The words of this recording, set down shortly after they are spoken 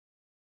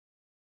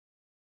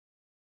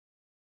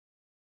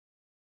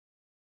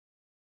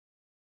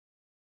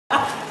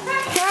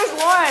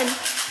Lauren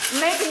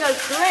making a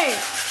drink.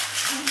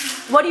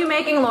 What are you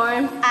making,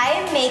 Lauren? I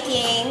am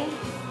making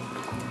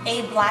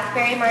a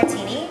blackberry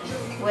martini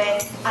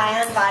with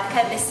ION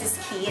Vodka. This is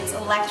key. It's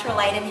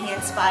electrolyte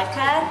enhanced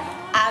vodka.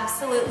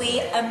 Absolutely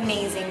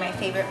amazing. My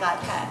favorite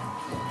vodka.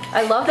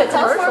 I love it.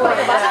 Tell us more about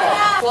the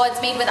vodka. Well,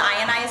 it's made with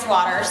ionized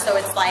water, so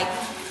it's like,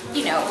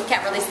 you know, we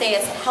can't really say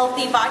it's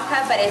healthy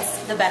vodka, but it's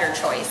the better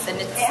choice. And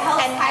it's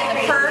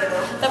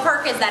the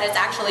perk is that it's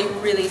actually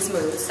really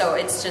smooth. So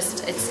it's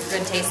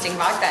good tasting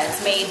vodka.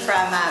 It's made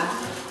from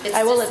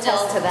I will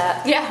attest to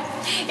that. Yeah,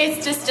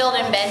 it's distilled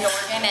in Bend,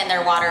 Oregon, and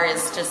their water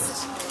is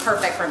just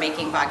perfect for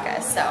making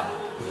vodka. So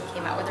we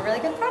came out with a really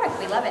good product.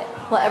 We love it.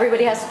 Well,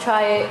 everybody has to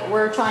try it.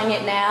 We're trying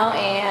it now,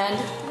 and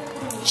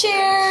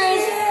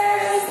cheers!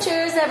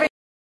 Cheers, everybody.